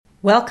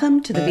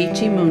Welcome to the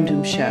Vici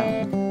Mundum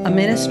Show, a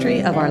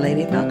ministry of Our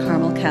Lady of Mount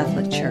Carmel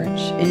Catholic Church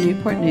in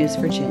Newport News,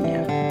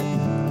 Virginia.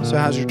 So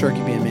how's your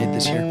turkey being made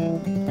this year?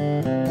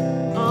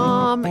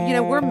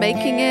 We're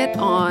making it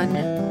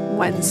on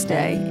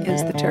Wednesday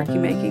is the turkey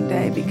making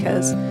day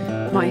because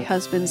my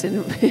husband's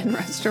in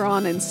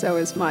restaurant and so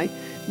is my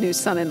new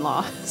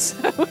son-in-law.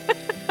 So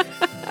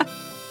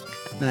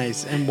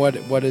Nice. And what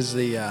is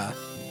the,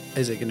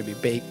 is it going to be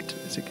baked?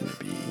 Is it going to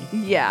be?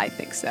 Yeah, I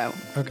think so.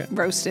 Okay.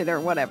 Roasted or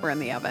whatever in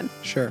the oven.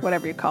 Sure.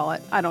 Whatever you call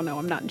it. I don't know.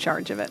 I'm not in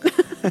charge of it.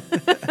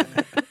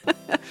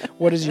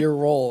 What is your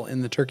role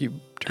in the turkey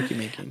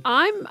making?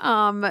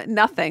 I'm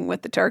nothing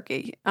with the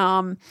turkey.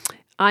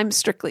 I'm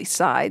strictly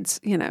sides,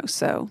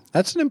 so.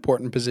 That's an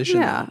important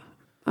position. Yeah, though.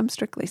 I'm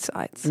strictly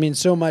sides. I mean,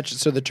 so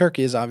the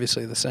turkey is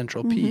obviously the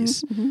central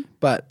piece,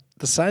 but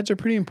the sides are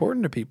pretty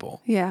important to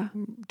people. Yeah.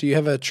 Do you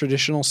have a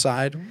traditional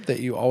side that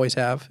you always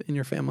have in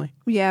your family?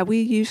 Yeah,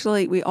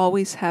 we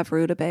always have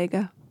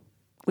rutabaga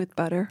with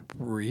butter.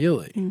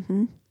 Really?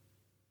 Mm-hmm.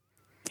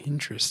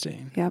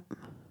 Interesting. Yep.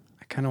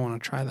 I kind of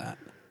want to try that.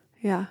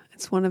 Yeah,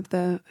 it's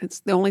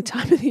the only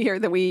time of the year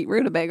that we eat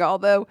rutabaga,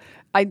 although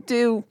I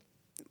do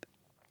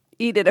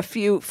eat it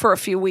for a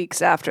few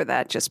weeks after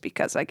that just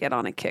because I get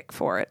on a kick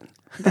for it.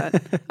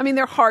 But I mean,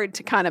 they're hard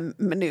to kind of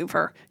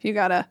maneuver. You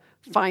got to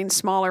find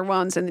smaller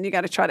ones and then you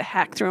got to try to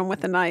hack through them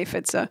with a knife.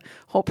 It's a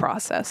whole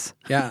process.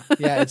 Yeah,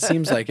 it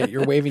seems like it.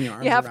 You're waving your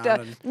arms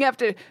around. You have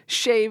to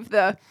shave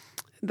the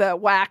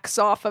wax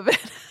off of it.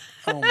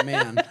 Oh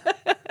man.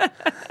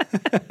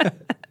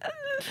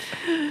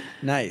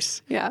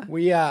 Nice. Yeah.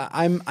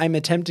 I'm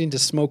attempting to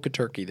smoke a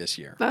turkey this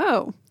year.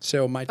 Oh.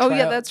 So my Oh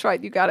yeah, that's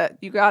right. You got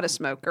a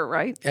smoker,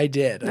 right? I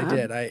did. Uh-huh.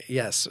 I did.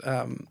 Yes.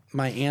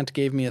 My aunt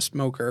gave me a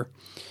smoker,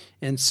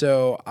 and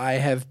so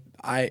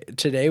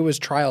today was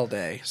trial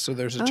day. So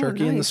there's a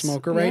turkey in the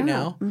smoker right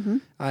now. Mm-hmm.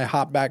 I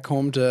hop back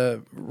home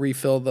to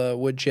refill the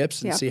wood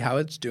chips and see how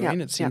it's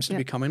doing. It seems to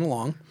be coming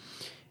along.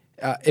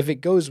 If it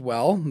goes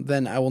well,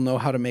 then I will know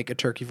how to make a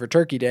turkey for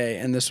Turkey Day,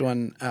 and this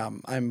one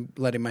I'm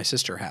letting my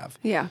sister have.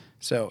 Yeah.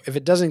 So if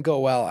it doesn't go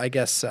well, I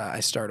guess I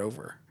start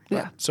over.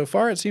 But so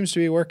far, it seems to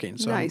be working,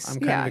 so nice. I'm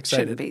kind of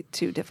excited. It shouldn't be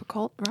too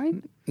difficult, right?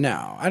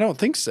 No, I don't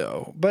think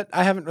so. But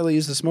I haven't really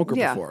used the smoker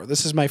before.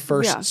 This is my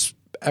first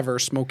ever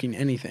smoking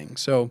anything.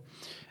 So,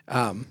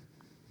 I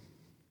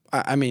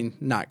mean,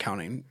 not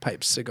counting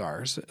pipes,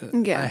 cigars.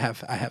 I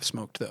have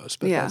smoked those,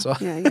 but that's all.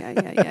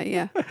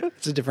 Yeah.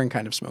 It's a different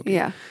kind of smoking.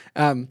 Yeah.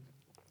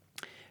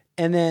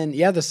 And then,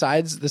 the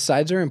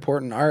sides are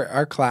important.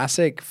 Our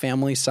classic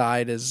family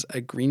side is a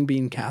green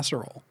bean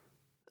casserole.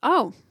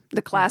 Oh,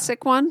 the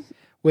classic one?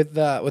 With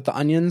the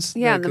onions,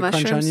 and the crunch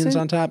mushroom onions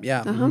soup? on top.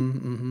 Yeah,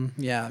 Uh-huh.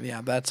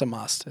 Yeah, that's a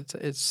must.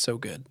 It's so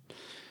good.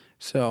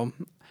 So,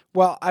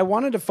 well, I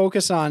wanted to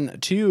focus on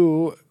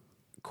two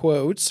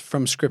quotes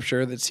from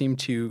Scripture that seem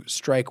to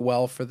strike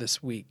well for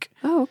this week.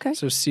 Oh, okay.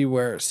 So see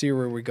where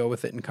we go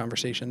with it in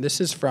conversation. This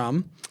is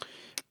from,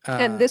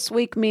 and this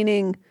week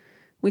meaning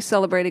we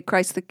celebrated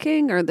Christ the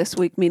King, or this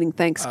week meaning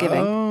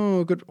Thanksgiving?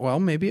 Oh, good.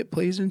 Well, maybe it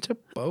plays into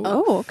both.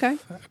 Oh, okay.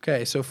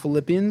 Okay, so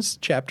Philippians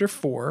chapter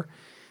 4.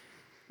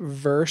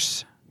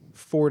 Verse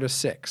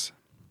 4-6.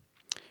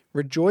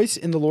 Rejoice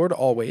in the Lord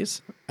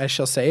always. I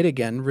shall say it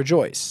again,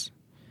 rejoice.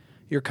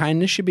 Your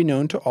kindness should be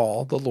known to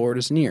all. The Lord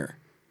is near.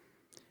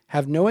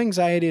 Have no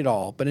anxiety at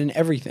all, but in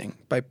everything,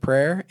 by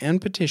prayer and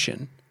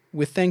petition,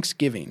 with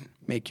thanksgiving,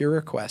 make your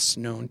requests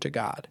known to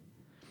God.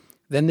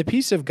 Then the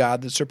peace of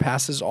God that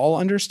surpasses all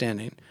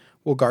understanding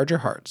will guard your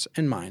hearts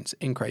and minds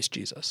in Christ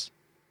Jesus.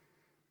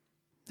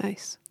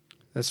 Nice.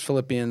 That's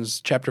Philippians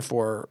chapter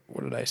 4.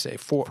 What did I say?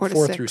 4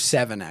 through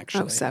 7,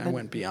 actually. Oh, 7. I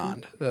went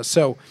beyond.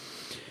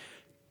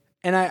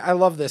 And I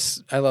love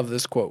this. I love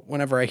this quote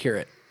whenever I hear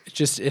it.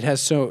 It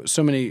has so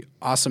many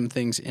awesome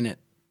things in it.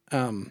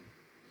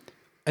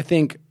 I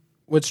think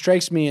what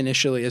strikes me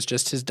initially is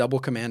just his double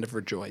command of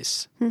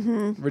rejoice.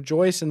 Mm-hmm.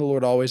 Rejoice in the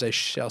Lord always. I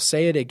shall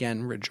say it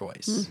again,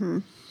 rejoice. Mm-hmm.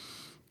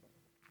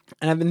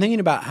 And I've been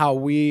thinking about how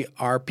we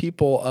are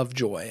people of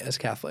joy as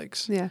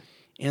Catholics. Yeah.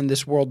 And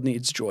this world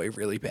needs joy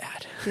really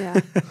bad.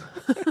 Yeah.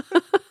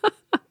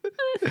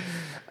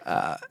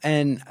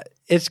 And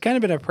it's kind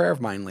of been a prayer of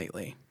mine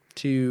lately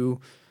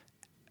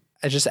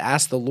I just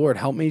ask the Lord,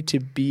 help me to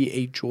be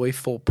a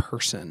joyful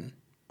person.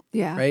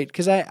 Yeah. Right?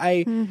 Because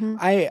I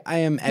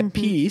am at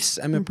peace.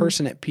 I'm a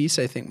person at peace,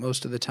 I think,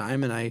 most of the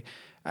time. And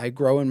I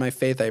grow in my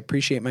faith. I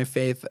appreciate my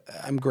faith.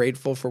 I'm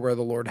grateful for where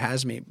the Lord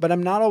has me. But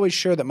I'm not always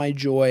sure that my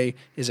joy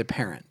is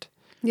apparent.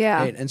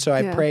 Yeah. Right? And so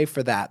I pray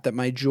for that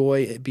my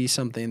joy be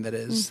something that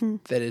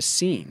is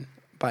seen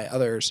by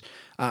others,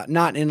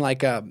 not in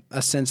like a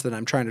sense that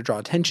I'm trying to draw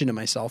attention to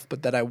myself,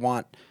 but that I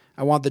want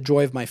the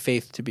joy of my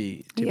faith to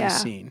be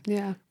seen.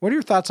 Yeah. What are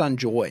your thoughts on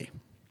joy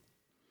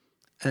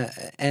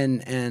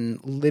and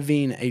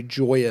living a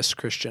joyous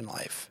Christian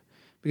life?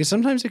 Because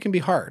sometimes it can be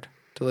hard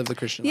to live the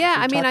Christian life.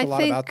 I mean, I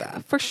think about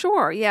that. For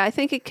sure. Yeah, I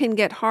think it can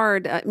get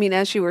hard. I mean,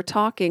 as you were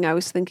talking, I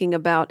was thinking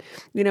about,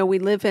 we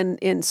live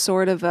in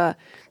sort of a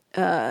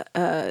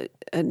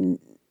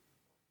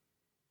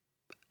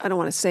I don't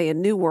want to say a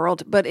new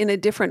world, but in a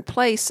different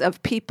place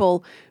of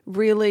people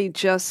really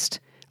just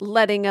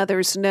letting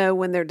others know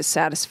when they're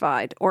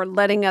dissatisfied, or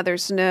letting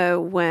others know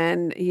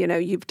when,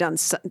 you've done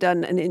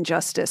an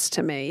injustice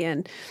to me.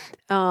 And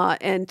I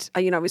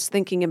was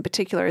thinking in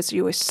particular, as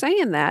you were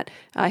saying that,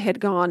 I had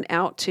gone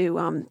out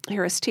to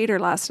Harris Teeter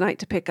last night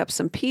to pick up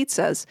some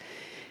pizzas.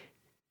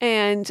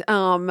 And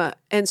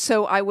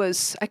so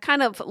I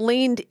kind of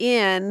leaned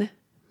in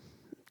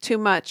too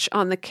much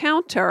on the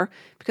counter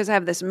because I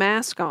have this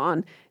mask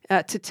on,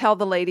 to tell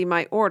the lady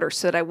my order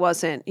so that I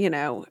wasn't,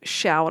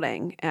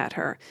 shouting at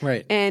her.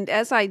 Right. And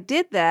as I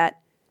did that,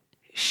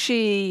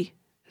 she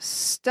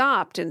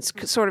stopped and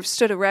sort of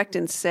stood erect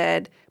and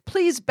said,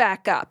 "Please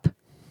back up,"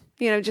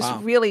 just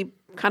really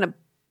kind of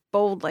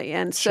boldly.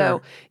 And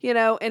so,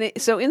 Sure.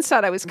 so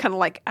inside I was kind of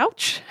like,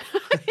 ouch.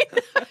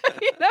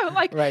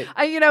 Right.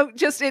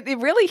 It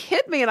really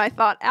hit me, and I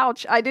thought,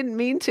 ouch, I didn't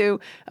mean to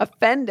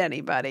offend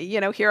anybody.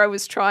 Here I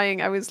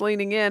was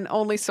leaning in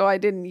only so I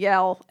didn't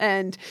yell.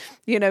 And,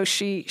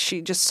 she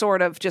just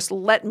sort of just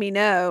let me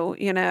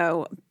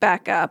know,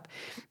 back up.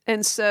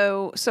 And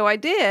so I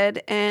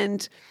did.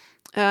 And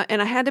I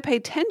had to pay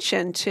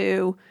attention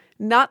to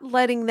not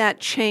letting that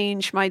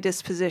change my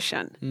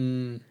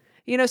disposition.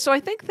 So I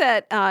think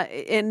that,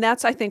 and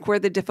that's, I think, where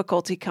the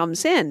difficulty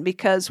comes in,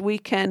 because we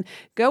can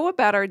go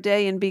about our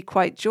day and be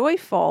quite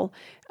joyful.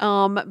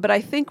 But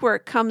I think where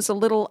it comes a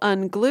little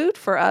unglued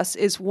for us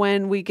is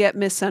when we get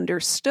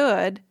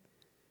misunderstood.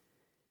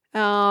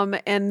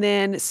 And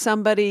then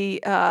somebody,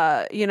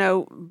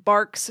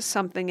 barks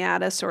something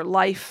at us, or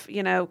life,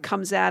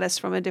 comes at us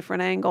from a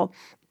different angle,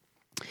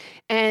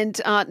 and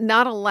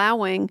not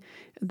allowing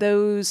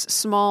those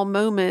small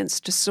moments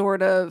to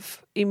sort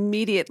of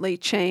immediately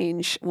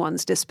change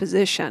one's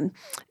disposition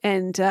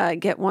and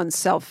get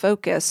oneself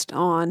focused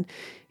on,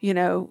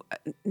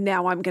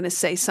 now I'm going to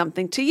say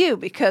something to you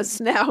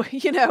because now,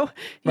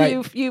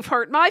 Right. you've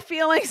hurt my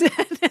feelings.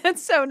 And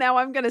so now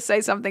I'm going to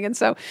say something. And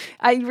so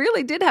I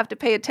really did have to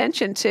pay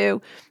attention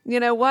to,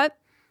 what?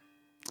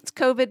 It's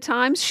COVID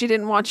times. She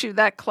didn't want you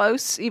that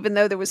close, even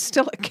though there was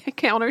still a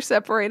counter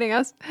separating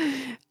us.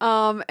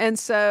 And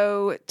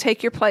so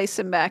take your place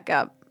and back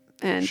up.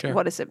 And Sure.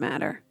 What does it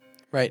matter?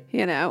 Right.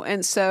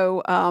 And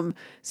so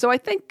I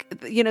think,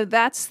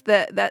 that's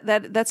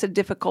that's a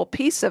difficult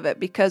piece of it,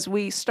 because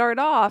we start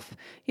off,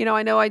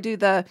 I know I do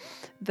the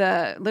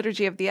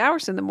Liturgy of the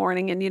Hours in the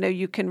morning, and,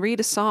 you can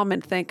read a psalm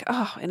and think,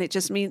 oh, and it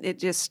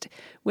just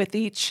with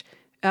each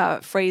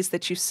phrase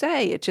that you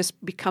say, it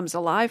just becomes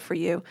alive for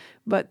you.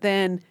 But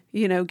then,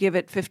 give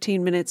it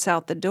 15 minutes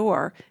out the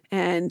door,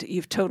 and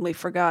you've totally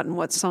forgotten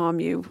what psalm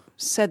you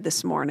said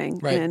this morning,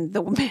 Right. and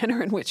the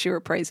manner in which you were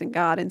praising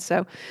God. And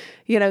so,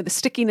 the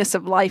stickiness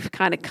of life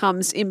kind of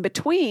comes in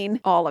between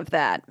all of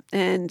that.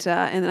 And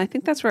I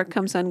think that's where it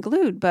comes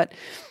unglued. But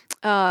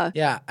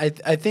Yeah, I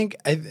think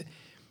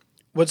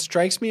what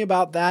strikes me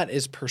about that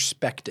is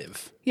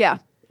perspective. yeah,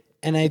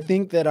 And I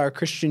think that our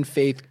Christian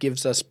faith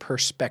gives us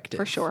perspective.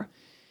 for sure.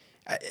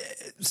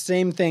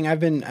 Same thing. I've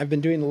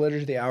been doing the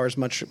Liturgy of the Hours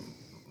much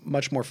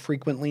more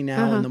frequently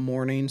now in the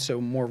morning.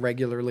 So more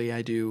regularly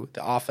I do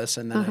the office,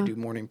 and then I do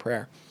morning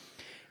prayer.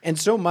 And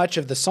so much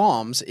of the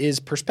Psalms is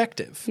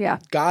perspective. Yeah.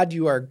 God,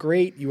 you are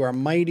great. You are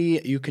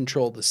mighty. You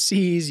control the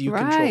seas. You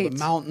control Right. the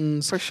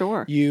mountains. For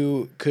sure.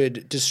 You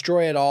could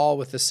destroy it all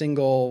with a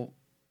single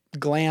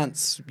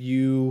glance.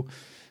 You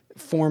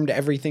formed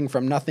everything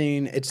from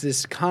nothing. It's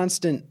this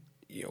constant,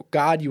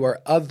 God, you are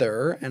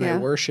other, and I Yeah.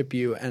 worship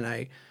you, and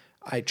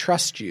I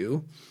trust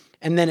you.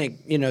 And then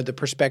the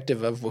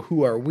perspective of, well,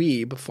 who are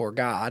we before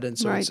God? And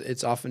so Right.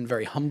 it's often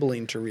very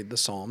humbling to read the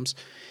Psalms.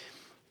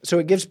 So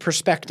it gives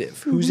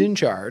perspective. Who's in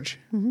charge?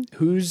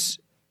 Who's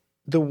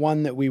the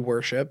one that we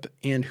worship?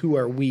 And who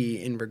are we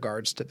in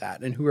regards to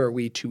that? And who are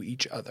we to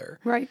each other?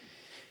 Right.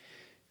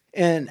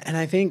 And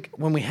I think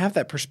when we have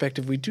that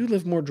perspective, we do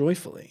live more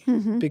joyfully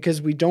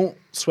because we don't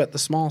sweat the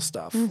small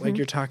stuff like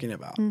you're talking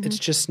about. It's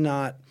just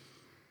not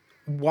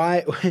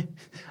why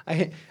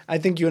I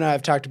think you and I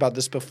have talked about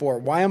this before.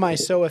 Why am I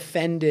so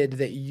offended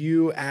that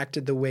you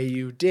acted the way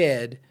you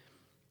did?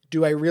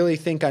 Do I really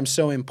think I'm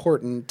so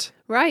important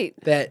Right.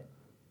 that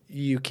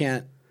you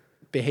can't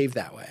behave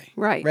that way?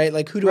 Right. Right?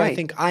 Like, who do I Right.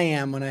 think I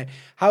am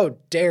how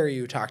dare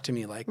you talk to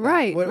me like that?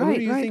 Right, Who right,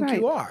 do you right, think right.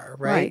 you are?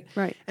 Right,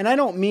 right. And I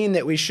don't mean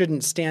that we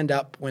shouldn't stand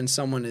up when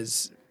someone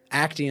is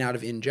acting out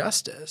of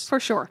injustice. For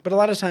sure. But a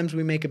lot of times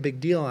we make a big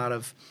deal out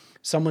of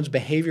someone's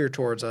behavior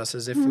towards us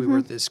as if we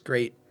were this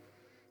great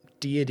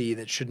deity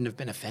that shouldn't have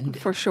been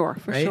offended. For sure.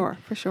 For right? sure.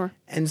 For sure.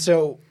 And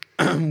so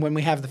when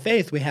we have the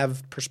faith, we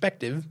have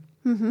perspective,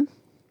 and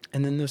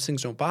then those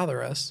things don't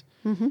bother us,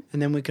 and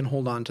then we can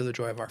hold on to the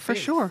joy of our faith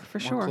sure, more for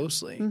sure.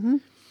 closely.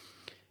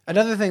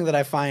 Another thing that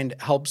I find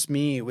helps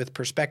me with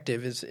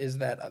perspective is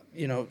that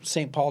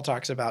St. Paul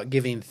talks about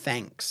giving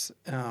thanks,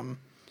 and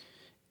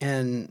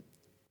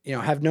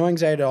have no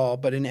anxiety at all,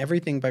 but in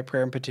everything by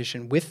prayer and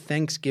petition with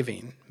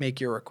thanksgiving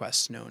make your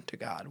requests known to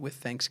God with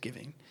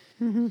thanksgiving.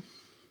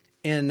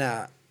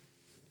 And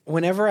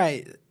whenever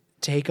I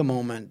take a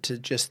moment to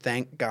just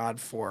thank God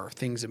for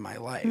things in my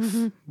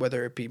life,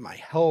 whether it be my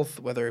health,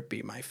 whether it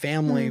be my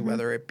family,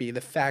 whether it be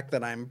the fact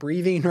that I'm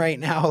breathing right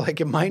now. Like,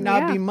 it might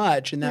not be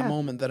much in that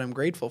moment that I'm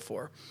grateful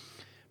for,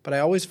 but I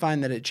always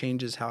find that it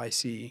changes how I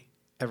see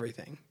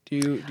everything. Do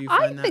you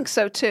find that? I think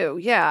so too.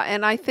 Yeah,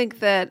 and I think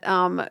that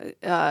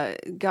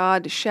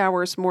God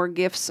showers more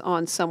gifts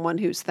on someone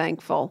who's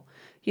thankful,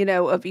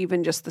 of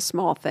even just the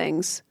small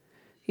things,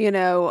 and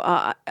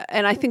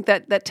I think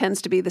that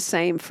tends to be the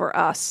same for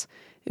us.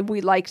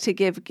 We like to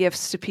give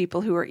gifts to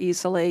people who are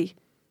easily,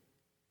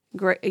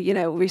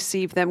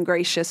 receive them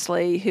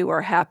graciously, who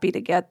are happy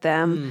to get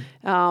them,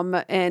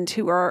 and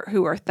who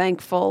are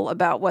thankful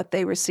about what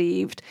they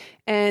received,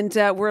 and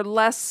we're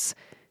less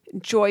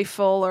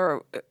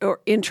joyful or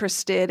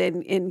interested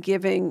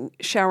in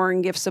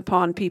showering gifts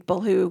upon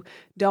people who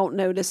don't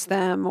notice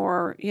them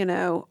or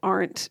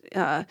aren't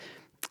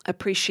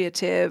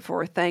appreciative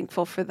or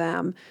thankful for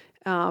them.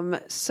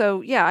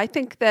 So yeah, I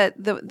think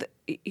that the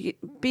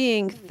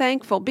being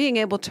thankful, being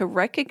able to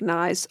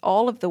recognize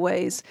all of the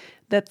ways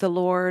that the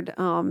Lord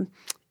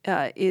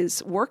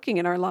is working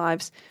in our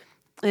lives,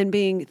 and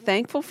being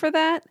thankful for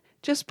that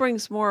just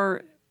brings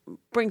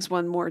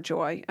one more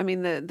joy. I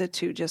mean, the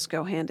two just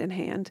go hand in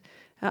hand.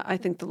 I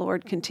think the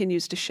Lord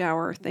continues to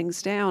shower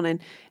things down,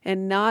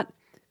 and not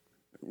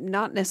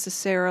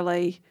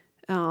necessarily.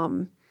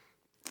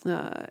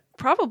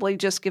 Probably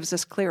just gives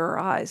us clearer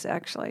eyes,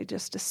 actually,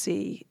 just to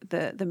see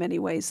the many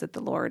ways that the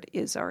Lord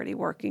is already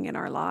working in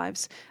our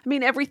lives. I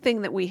mean,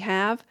 everything that we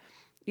have,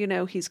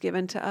 He's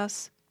given to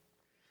us.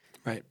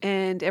 Right.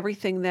 And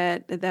everything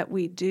that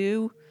we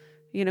do,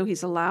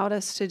 He's allowed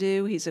us to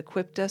do, He's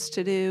equipped us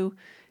to do.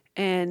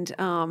 And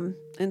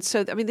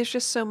so, I mean, there's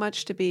just so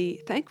much to be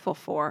thankful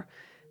for.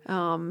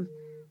 Even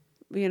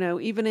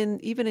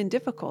in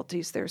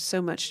difficulties, there's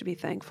so much to be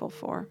thankful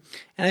for.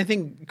 And I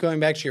think, going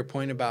back to your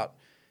point about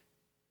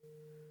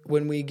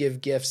when we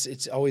give gifts,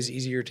 it's always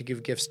easier to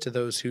give gifts to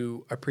those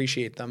who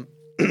appreciate them.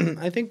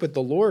 I think with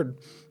the Lord,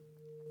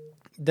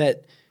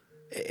 that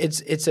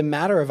it's a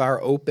matter of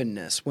our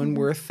openness. When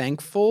we're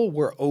thankful,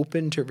 we're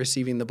open to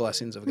receiving the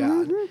blessings of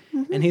God.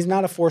 And He's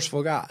not a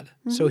forceful God.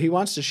 So He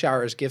wants to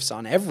shower His gifts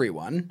on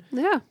everyone,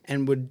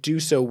 and would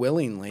do so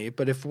willingly.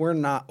 But if we're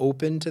not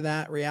open to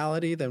that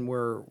reality, then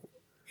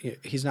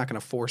He's not going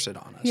to force it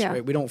on us,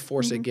 right? We don't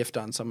force a gift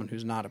on someone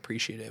who's not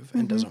appreciative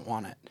and doesn't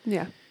want it.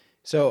 Yeah.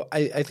 So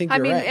I think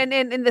you're right.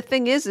 And the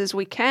thing is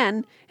we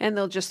can, and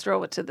they'll just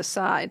throw it to the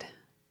side.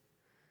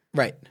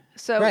 Right.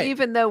 So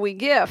even though we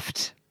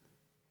gift,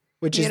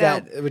 which is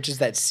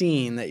that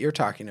scene that you're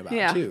talking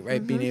about too,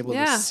 right? Being able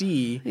to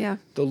see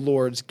the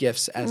Lord's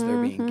gifts as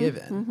they're being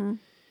given,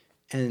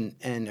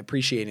 and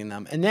appreciating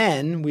them, and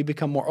then we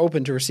become more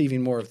open to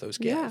receiving more of those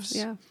gifts.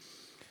 Yeah.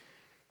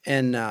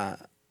 And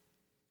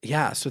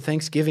so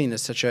Thanksgiving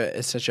is such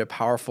a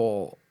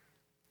powerful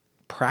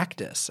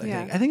practice.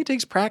 I think it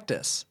takes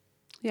practice.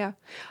 Yeah,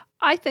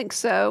 I think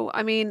so.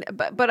 I mean,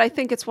 but I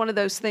think it's one of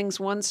those things,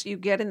 once you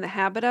get in the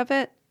habit of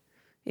it,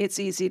 it's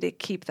easy to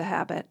keep the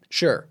habit.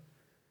 Sure.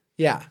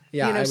 Yeah.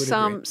 I would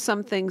agree.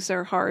 Some things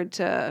are hard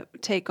to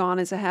take on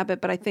as a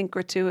habit, but I think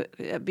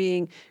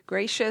being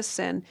gracious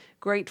and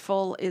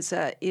grateful is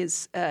a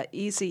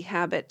easy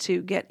habit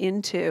to get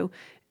into,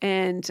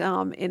 and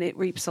it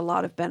reaps a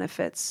lot of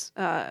benefits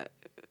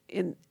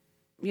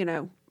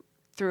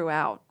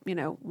throughout,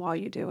 while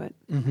you do it.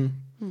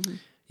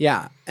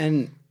 Yeah,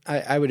 and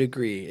I would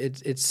agree.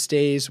 It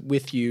stays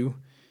with you.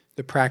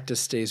 The practice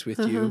stays with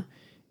you.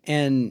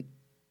 And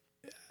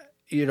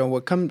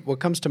what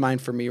comes to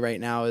mind for me right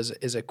now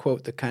is a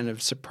quote that kind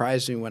of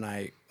surprised me when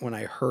I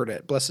heard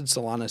it. Blessed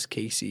Solanus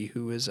Casey,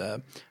 who is I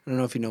don't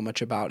know if you know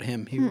much about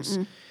him.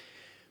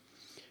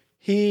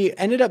 He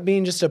ended up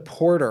being just a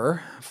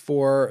porter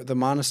for the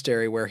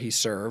monastery where he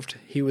served.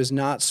 He was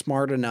not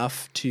smart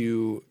enough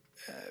to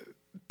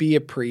be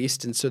a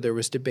priest, and so there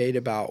was debate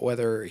about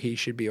whether he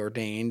should be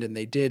ordained, and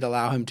they did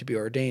allow him to be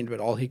ordained, but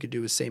all he could do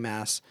was say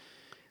Mass.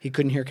 He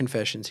couldn't hear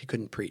confessions. He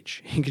couldn't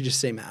preach. He could just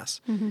say Mass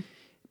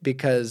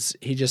because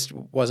he just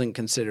wasn't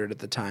considered at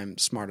the time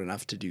smart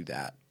enough to do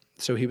that.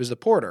 So he was the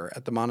porter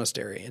at the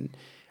monastery, and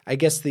I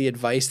guess the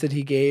advice that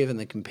he gave and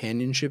the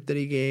companionship that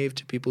he gave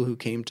to people who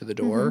came to the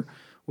door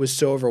was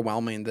so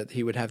overwhelming that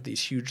he would have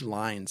these huge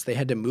lines. They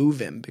had to move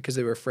him because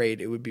they were afraid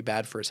it would be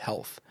bad for his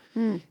health.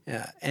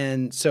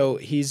 And so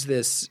he's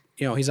this,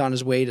 he's on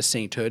his way to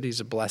sainthood. He's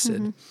a blessed.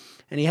 And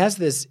he has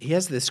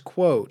this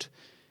quote,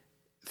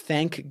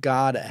 "Thank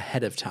God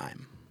ahead of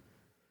time."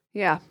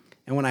 Yeah.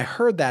 And when I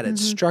heard that, it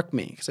struck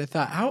me because I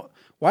thought,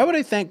 why would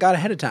I thank God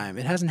ahead of time?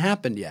 It hasn't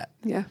happened yet.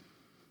 Yeah.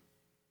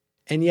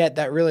 And yet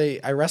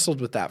I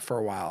wrestled with that for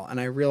a while, and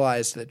I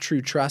realized that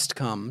true trust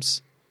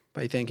comes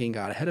by thanking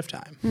God ahead of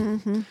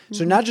time.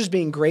 So not just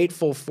being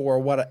grateful for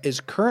what is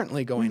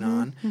currently going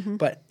on,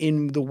 but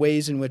in the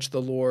ways in which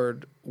the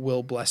Lord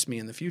will bless me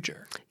in the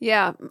future.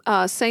 Yeah,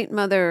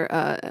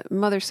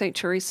 Mother Saint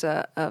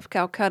Teresa of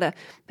Calcutta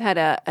had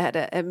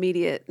a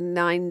immediate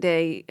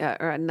 9-day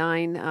or a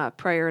 9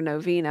 prayer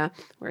novena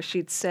where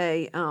she'd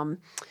say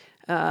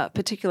a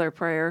particular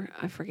prayer.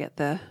 I forget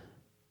the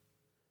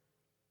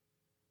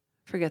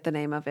forget the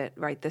name of it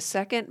right this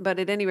second, but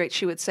at any rate,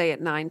 she would say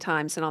it 9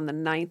 times, and on the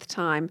 9th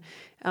time,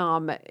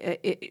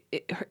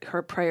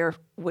 her prayer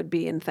would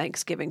be in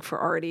thanksgiving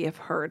for already have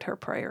heard her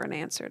prayer and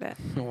answered it.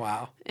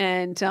 Wow.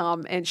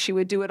 And she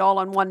would do it all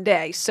on one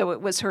day. So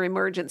it was her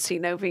emergency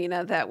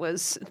novena that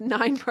was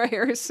 9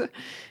 prayers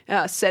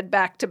said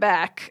back to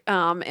back,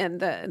 and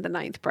the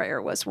 9th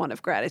prayer was one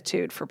of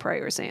gratitude for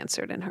prayers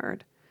answered and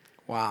heard.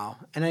 Wow.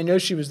 And I know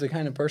she was the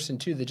kind of person,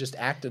 too, that just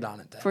acted on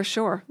it then. For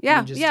sure.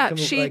 Yeah,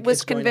 she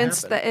was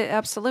convinced that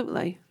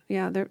absolutely.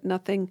 Yeah,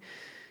 nothing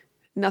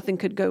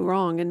could go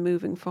wrong in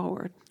moving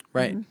forward.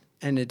 Right. Mm-hmm.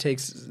 And it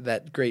takes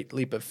that great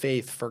leap of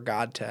faith for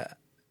God to,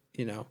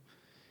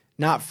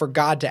 not for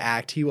God to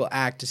act. He will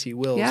act as he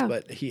wills,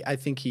 but I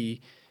think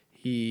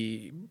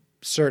he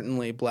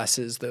certainly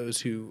blesses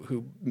those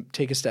who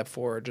take a step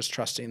forward, just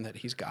trusting that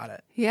he's got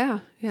it. Yeah.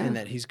 And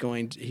that he's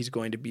going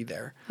to be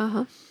there.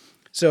 Uh-huh.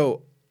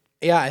 So,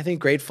 yeah, I think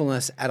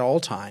gratefulness at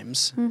all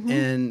times,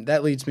 and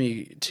that leads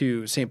me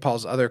to St.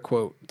 Paul's other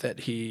quote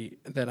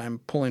that I'm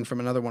pulling from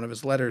another one of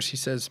his letters. He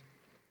says,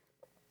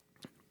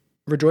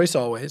 "Rejoice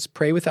always,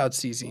 pray without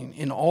ceasing,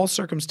 in all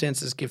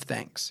circumstances give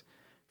thanks,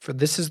 for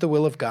this is the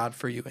will of God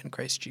for you in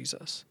Christ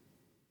Jesus."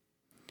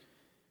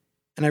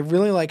 And I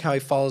really like how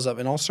he follows up,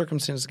 "In all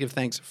circumstances give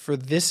thanks, for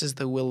this is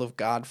the will of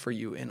God for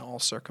you in all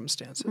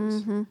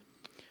circumstances." Mm-hmm.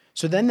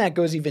 So then that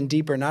goes even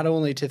deeper, not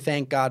only to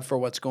thank God for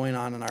what's going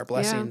on in our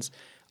blessings,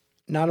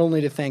 not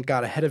only to thank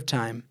God ahead of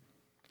time,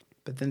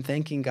 but then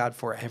thanking God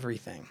for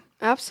everything.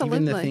 Absolutely.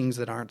 Even the things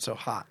that aren't so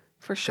hot.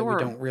 For sure.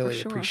 That we don't really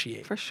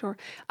appreciate. For sure.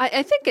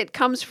 I think it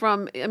comes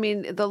from,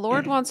 the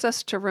Lord wants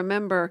us to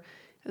remember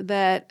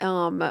that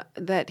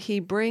that he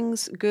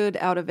brings good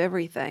out of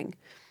everything.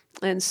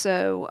 And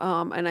so,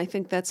 and I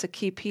think that's a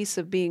key piece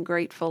of being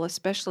grateful,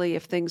 especially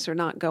if things are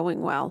not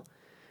going well,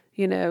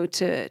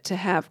 to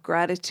have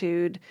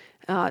gratitude,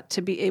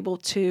 to be able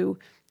to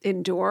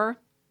endure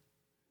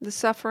the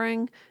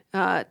suffering,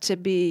 to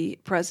be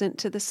present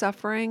to the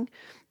suffering,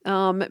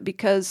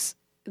 because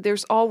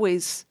there's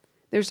always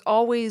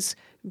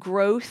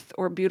growth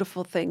or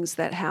beautiful things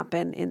that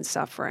happen in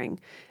suffering.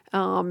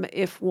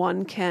 If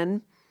one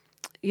can,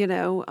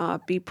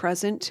 be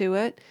present to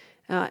it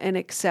and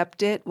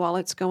accept it while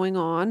it's going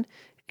on,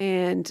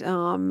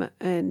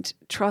 and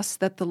trust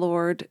that the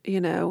Lord,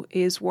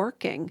 is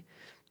working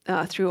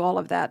through all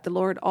of that. The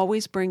Lord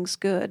always brings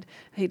good.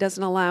 He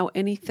doesn't allow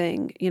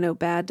anything,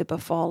 bad to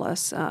befall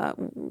us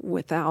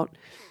without,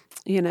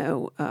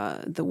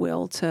 the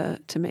will to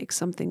make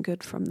something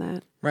good from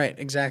that. Right,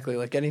 exactly.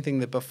 Like anything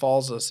that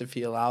befalls us, if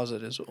he allows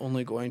it, is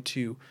only going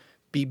to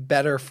be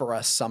better for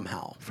us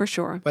somehow. For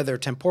sure. Whether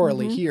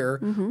temporally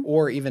here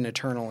or even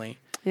eternally.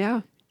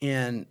 Yeah.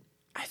 And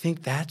I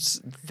think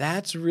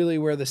that's really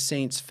where the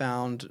saints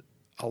found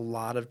a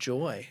lot of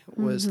joy,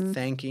 was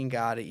thanking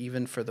God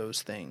even for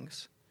those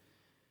things.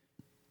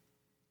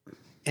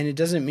 And it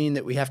doesn't mean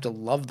that we have to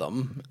love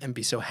them and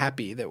be so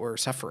happy that we're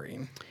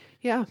suffering.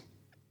 Yeah.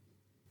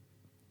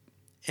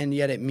 And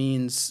yet it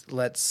means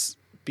let's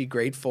be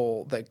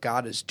grateful that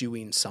God is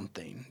doing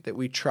something, that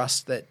we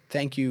trust that,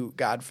 thank you,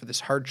 God, for this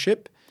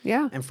hardship.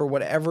 Yeah. And for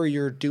whatever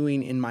you're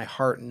doing in my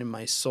heart and in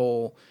my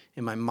soul,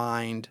 in my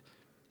mind,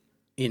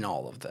 in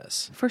all of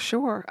this. For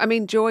sure.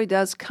 Joy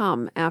does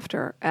come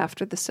after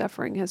the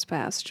suffering has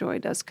passed. Joy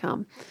does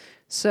come.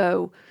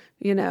 So,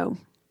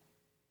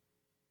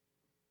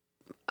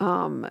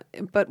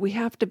 but we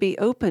have to be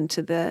open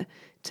to the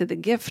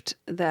gift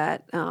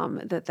that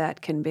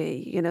that can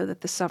be,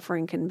 that the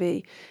suffering can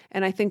be.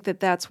 And I think that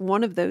that's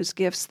one of those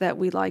gifts that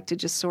we like to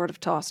just sort of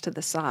toss to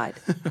the side.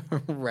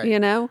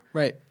 Right.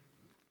 Right.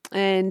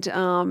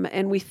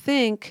 And we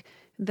think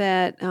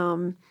that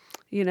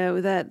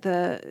that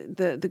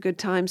the good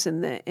times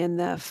and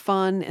the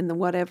fun and the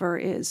whatever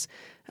is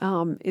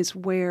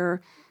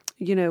where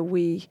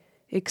we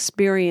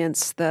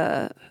experience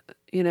the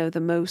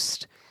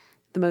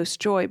most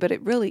joy, but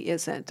it really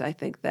isn't. I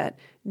think that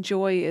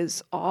joy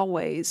is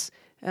always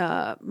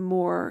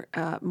more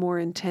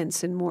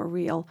intense and more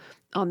real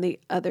on the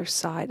other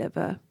side of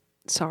a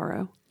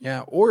sorrow.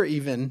 Yeah, or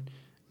even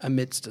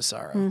amidst a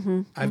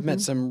sorrow. I've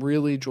met some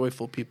really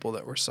joyful people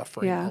that were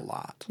suffering a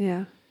lot.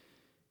 Yeah.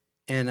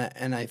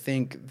 And I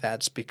think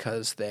that's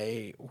because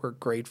they were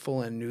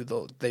grateful and knew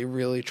they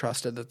really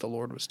trusted that the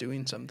Lord was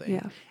doing something.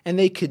 Yeah. And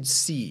they could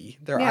see.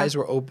 Their eyes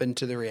were open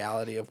to the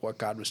reality of what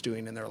God was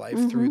doing in their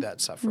life through that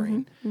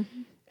suffering.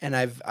 And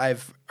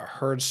I've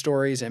heard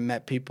stories and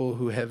met people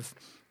who have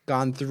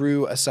gone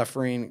through a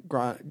suffering,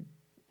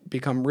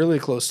 become really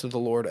close to the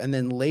Lord, and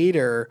then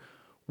later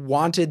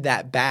wanted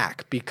that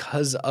back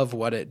because of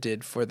what it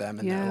did for them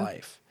in their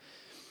life.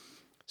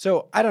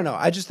 So I don't know.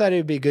 I just thought it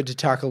would be good to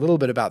talk a little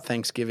bit about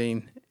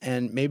Thanksgiving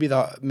and maybe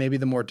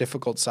the more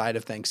difficult side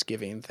of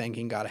Thanksgiving,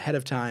 thanking God ahead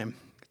of time,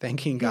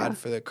 thanking God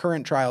for the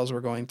current trials we're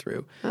going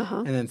through,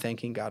 and then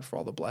thanking God for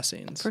all the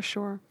blessings. For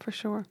sure.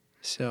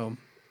 So,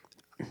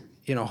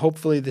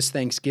 hopefully this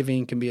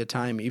Thanksgiving can be a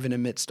time, even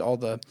amidst all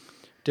the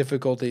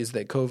difficulties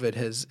that COVID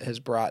has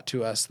brought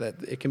to us, that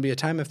it can be a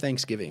time of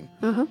thanksgiving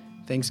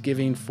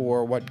thanksgiving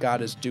for what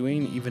God is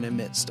doing, even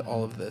amidst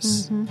all of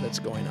this that's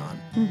going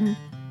on.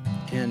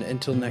 And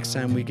until next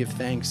time, we give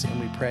thanks and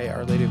we pray,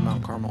 Our Lady of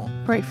Mount Carmel,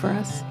 Pray for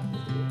us.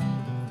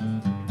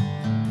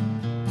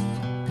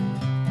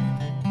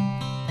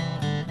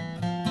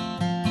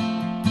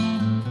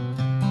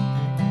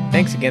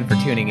 Thanks again for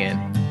tuning in.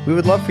 We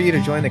would love for you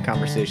to join the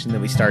conversation that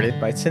we started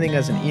by sending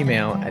us an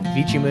email at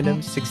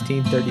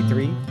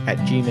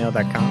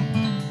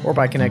vicimundum1633@gmail.com or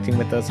by connecting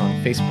with us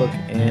on Facebook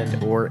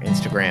and or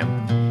Instagram.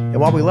 And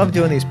while we love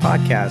doing these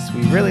podcasts,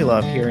 we really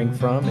love hearing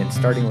from and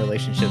starting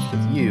relationships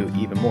with you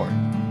even more.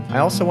 I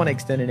also want to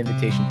extend an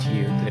invitation to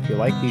you that if you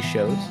like these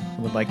shows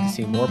and would like to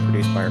see more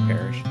produced by our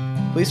parish,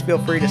 please feel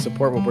free to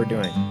support what we're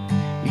doing.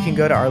 You can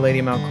go to Our Lady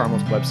of Mount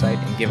Carmel's website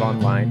and give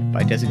online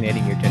by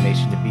designating your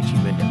donation to Vici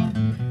Mundum.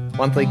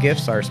 Monthly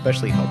gifts are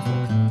especially helpful.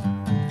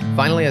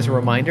 Finally, as a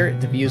reminder,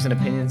 the views and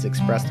opinions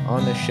expressed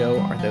on this show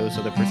are those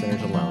of the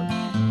presenters alone,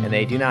 and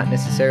they do not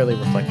necessarily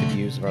reflect the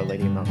views of Our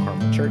Lady of Mount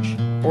Carmel Church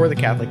or the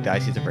Catholic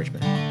Diocese of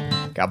Richmond.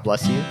 God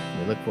bless you,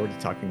 and we look forward to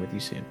talking with you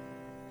soon.